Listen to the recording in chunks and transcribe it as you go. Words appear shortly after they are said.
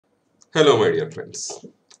Hello, my dear friends.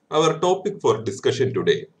 Our topic for discussion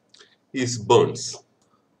today is burns.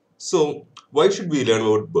 So, why should we learn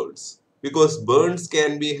about burns? Because burns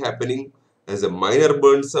can be happening as a minor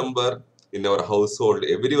burn somewhere in our household,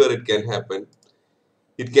 everywhere it can happen.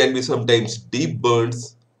 It can be sometimes deep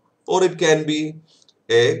burns, or it can be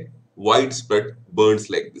a widespread burns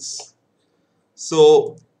like this.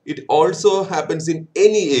 So it also happens in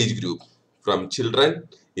any age group from children.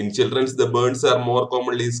 In children's, the burns are more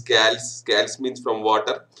commonly scalds. Scalds means from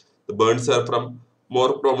water. The burns are from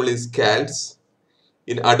more commonly scalds.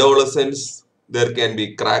 In adolescents, there can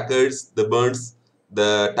be crackers. The burns,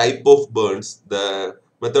 the type of burns, the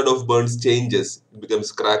method of burns changes. It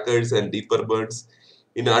becomes crackers and deeper burns.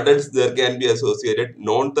 In adults, there can be associated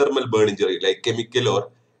non-thermal burn injury like chemical or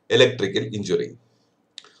electrical injury.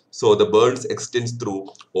 So the burns extends through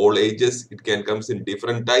all ages. It can comes in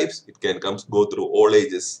different types. It can comes go through all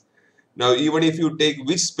ages. Now, even if you take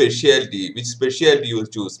which specialty you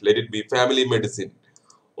choose, let it be family medicine,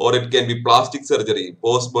 or it can be plastic surgery,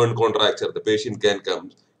 post-burn contracture, the patient can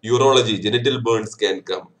come. Urology, genital burns can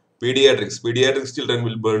come. Pediatrics children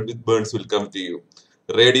will burn with burns will come to you.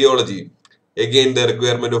 Radiology, again the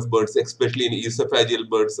requirement of burns, especially in esophageal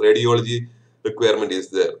burns, radiology requirement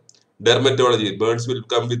is there. Dermatology, burns will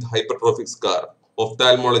come with hypertrophic scar.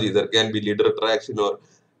 Ophthalmology, there can be lid retraction or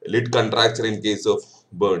lid contracture in case of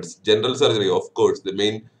burns. General surgery, of course, the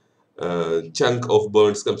main chunk of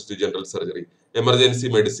burns comes to general surgery. Emergency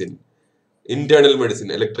medicine, internal medicine,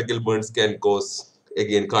 electrical burns can cause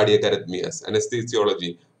again cardiac arrhythmias.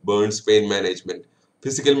 Anesthesiology, burns pain management.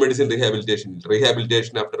 Physical medicine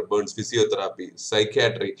rehabilitation after burns, physiotherapy,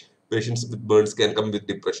 psychiatry. Patients with burns can come with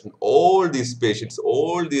depression. All these patients,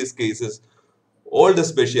 all these cases, all the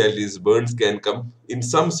specialties, burns can come in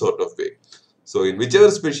some sort of way. So, in whichever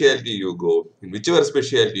specialty you go, in whichever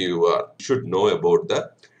specialty you are, you should know about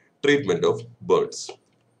the treatment of burns.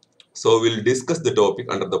 So we'll discuss the topic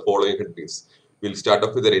under the following headings. We'll start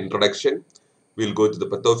off with an introduction. We'll go to the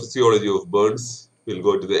pathophysiology of burns. We'll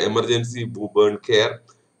go to the emergency burn care,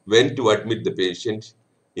 when to admit the patient,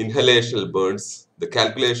 inhalational burns, the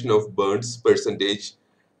calculation of burns percentage,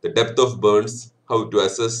 the depth of burns, how to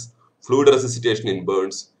assess, fluid resuscitation in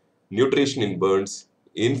burns, nutrition in burns,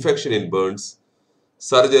 infection in burns,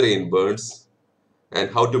 surgery in burns, and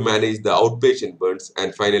how to manage the outpatient burns,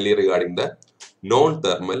 and finally regarding the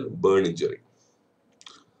non-thermal burn injury.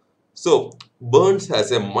 So burns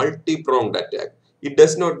has a multi-pronged attack. It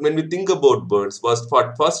does not, when we think about burns, what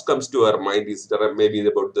first comes to our mind is there maybe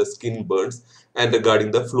about the skin burns and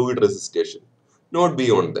regarding the fluid resuscitation. Not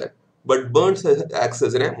beyond that. But burns acts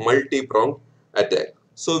as a multi-pronged attack.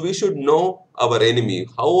 So we should know our enemy,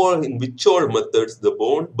 how or in which all methods the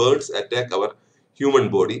burns attack our human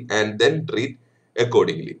body and then treat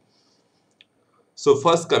accordingly. So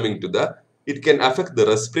first coming to it can affect the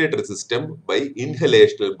respiratory system by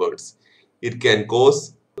inhalational burns. It can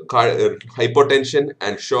cause hypotension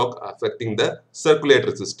and shock affecting the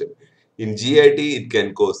circulatory system. In GIT, it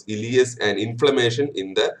can cause ileus and inflammation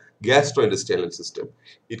in the gastrointestinal system.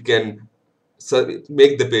 It can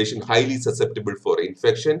make the patient highly susceptible for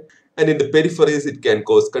infection, and in the peripheries it can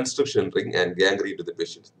cause constriction ring and gangrene to the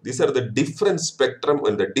patient. These are the different spectrum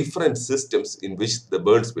and the different systems in which the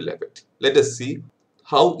burns will affect. Let us see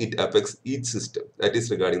how it affects each system, that is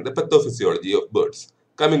regarding the pathophysiology of burns.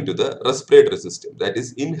 Coming to the respiratory system, that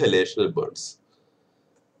is inhalational burns.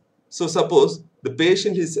 So suppose the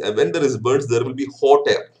patient is, when there is burns, there will be hot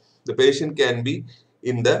air. The patient can be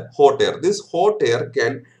in the hot air. This hot air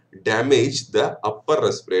can damage the upper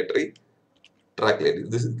respiratory tract.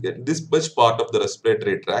 This much part of the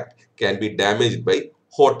respiratory tract can be damaged by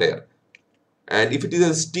hot air. And if it is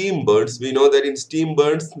a steam burns, we know that in steam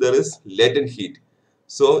burns there is latent heat.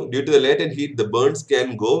 So due to the latent heat, the burns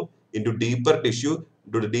can go into deeper tissue,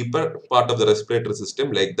 to the deeper part of the respiratory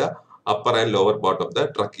system like the upper and lower part of the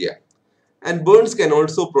trachea. And burns can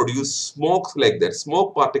also produce smoke like that.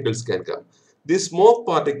 Smoke particles can come. These smoke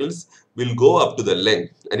particles will go up to the lung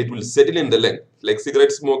and it will settle in the lung. Like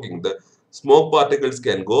cigarette smoking, the smoke particles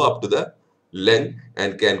can go up to the lung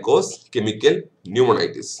and can cause chemical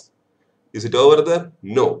pneumonitis. Is it over there?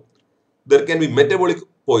 No. There can be metabolic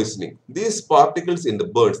poisoning. These particles in the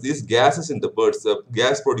burns, these gases in the burns, the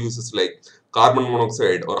gas produces like carbon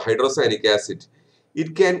monoxide or hydrocyanic acid,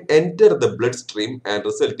 it can enter the bloodstream and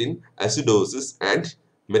result in acidosis and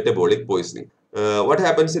metabolic poisoning. What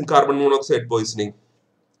happens in carbon monoxide poisoning?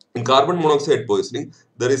 In carbon monoxide poisoning,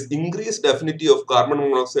 there is increased affinity of carbon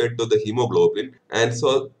monoxide to the hemoglobin, and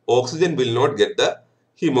so oxygen will not get the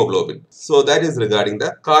hemoglobin. So that is regarding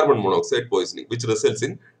the carbon monoxide poisoning, which results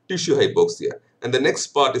in tissue hypoxia. And the next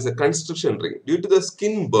part is a constriction ring. Due to the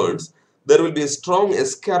skin burns, there will be a strong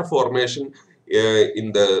scar formation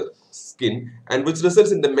in the skin, and which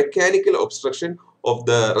results in the mechanical obstruction of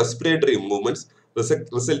the respiratory movements,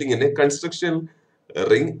 resulting in a constriction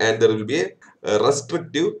ring, and there will be a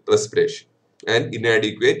restrictive respiration and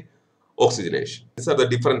inadequate oxygenation. These are the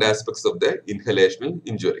different aspects of the inhalational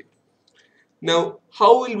injury. Now,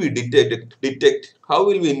 how will we detect? How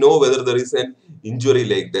will we know whether there is an injury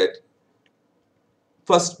like that?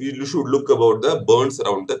 First, you should look about the burns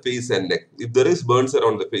around the face and neck. If there is burns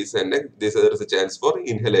around the face and neck, there is a chance for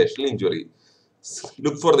inhalational injury.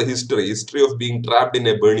 Look for the history of being trapped in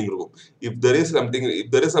a burning room. If there is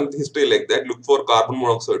some history like that, look for carbon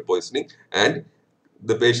monoxide poisoning, and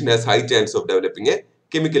the patient has high chance of developing a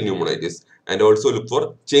chemical pneumonitis. And also look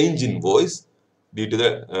for change in voice due to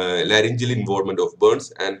the laryngeal involvement of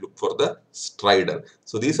burns, and look for the stridor.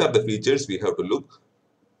 So these are the features we have to look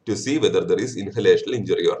to see whether there is inhalational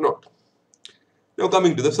injury or not. Now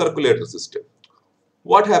coming to the circulatory system.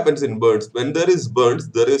 What happens in burns? When there is burns,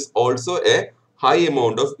 there is also a high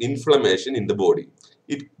amount of inflammation in the body.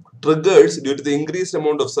 It triggers, due to the increased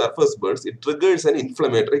amount of surface burns, it triggers an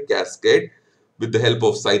inflammatory cascade with the help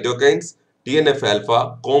of cytokines,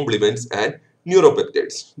 TNF-alpha, complements, and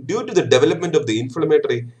neuropeptides. Due to the development of the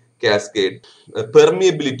inflammatory cascade,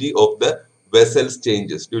 permeability of the vessels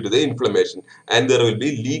changes due to the inflammation, and there will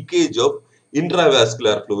be leakage of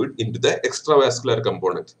intravascular fluid into the extravascular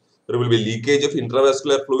component. There will be leakage of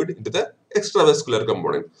intravascular fluid into the extravascular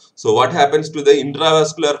component. So what happens to the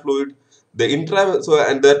intravascular fluid?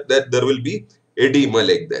 That there will be edema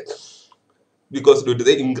like that, because due to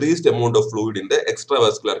the increased amount of fluid in the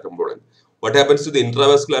extravascular component. What happens to the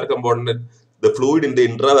intravascular component? The fluid in the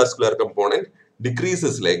intravascular component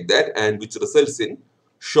decreases like that, and which results in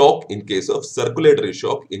shock in case of circulatory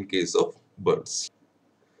shock in case of burns.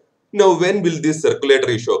 Now, when will this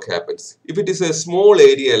circulatory shock happens? If it is a small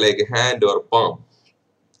area like a hand or palm,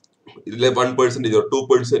 like 1% or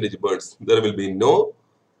 2% burns, there will be no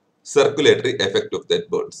circulatory effect of that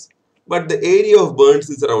burns. But the area of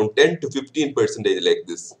burns is around 10 to 15% like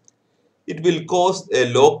this. It will cause a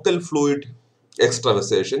local fluid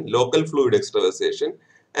extravasation,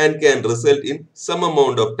 and can result in some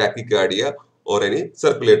amount of tachycardia or any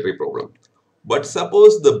circulatory problem. But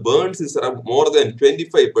suppose the burns is around more than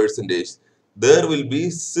 25%, there will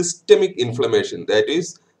be systemic inflammation. That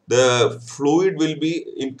is, the fluid will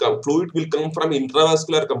come from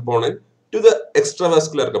intravascular component to the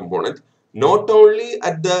extravascular component, not only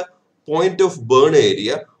at the point of burn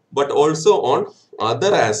area, but also on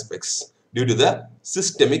other aspects due to the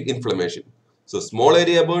systemic inflammation. So small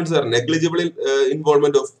area burns are negligible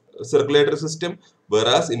involvement of circulatory system,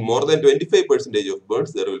 whereas in more than 25% of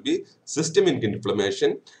burns, there will be systemic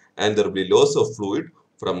inflammation, and there will be loss of fluid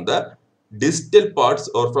from the distal parts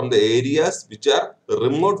or from the areas which are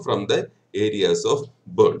removed from the areas of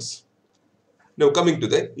burns. Now coming to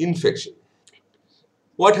the infection.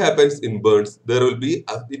 What happens in burns?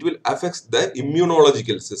 It will affect the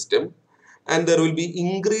immunological system, and there will be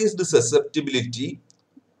increased susceptibility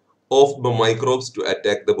of the microbes to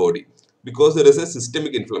attack the body, because there is a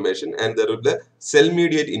systemic inflammation, and there will be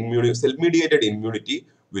cell-mediated immunity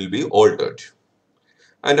will be altered.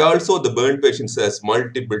 And also the burn patients has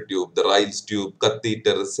multiple tube, the Riles tube,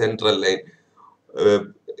 catheter, central line,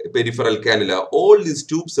 peripheral cannula. All these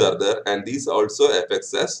tubes are there, and these also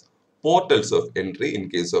affects as portals of entry in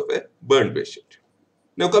case of a burn patient.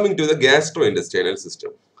 Now coming to the gastrointestinal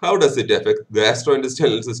system. How does it affect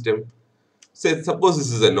gastrointestinal system? Say, suppose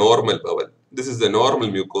this is a normal bowel. This is a normal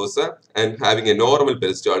mucosa and having a normal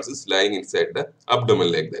peristalsis lying inside the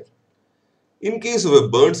abdomen like that. In case of a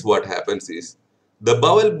burns, what happens is the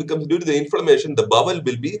bowel becomes, due to the inflammation, the bowel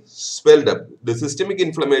will be swelled up. The systemic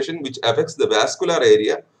inflammation which affects the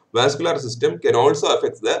vascular system can also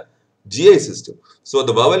affect the GI system. So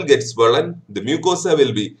the bowel gets swollen, the mucosa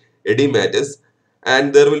will be edematous,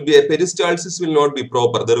 and there will be a peristalsis will not be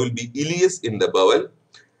proper. There will be ileus in the bowel.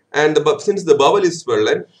 And since the bowel is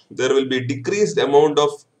swollen, there will be decreased amount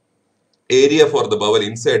of area for the bowel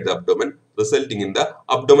inside the abdomen, resulting in the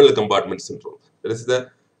abdominal compartment syndrome. There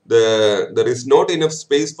is not enough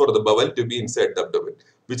space for the bowel to be inside the abdomen,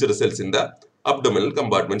 which results in the abdominal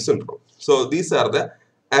compartment syndrome. So these are the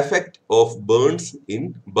effect of burns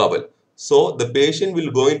in bowel. So the patient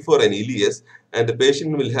will go in for an ileus, and the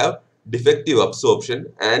patient will have defective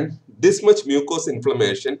absorption, and this much mucous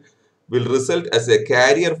inflammation will result as a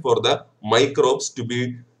carrier for the microbes to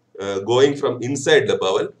be going from inside the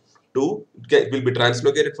bowel will be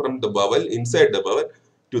translocated from the bowel, inside the bowel,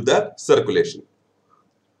 to the circulation.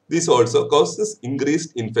 This also causes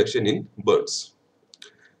increased infection in burns.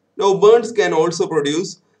 Now burns can also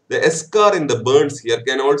produce The scar in the burns here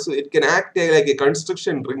can also, it can act like a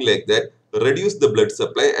constriction ring like that, reduce the blood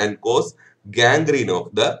supply and cause gangrene of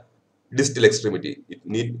the distal extremity. It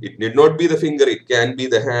need not be the finger, it can be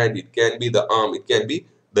the hand, it can be the arm, it can be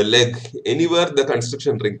the leg, anywhere the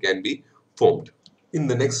constriction ring can be formed. In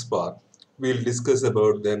the next part, we'll discuss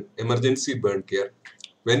about the emergency burn care,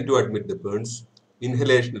 when to admit the burns,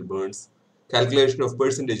 inhalational burns, calculation of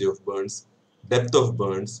percentage of burns, depth of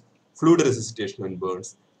burns, fluid resuscitation in burns,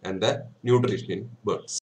 and the nutrition in burns.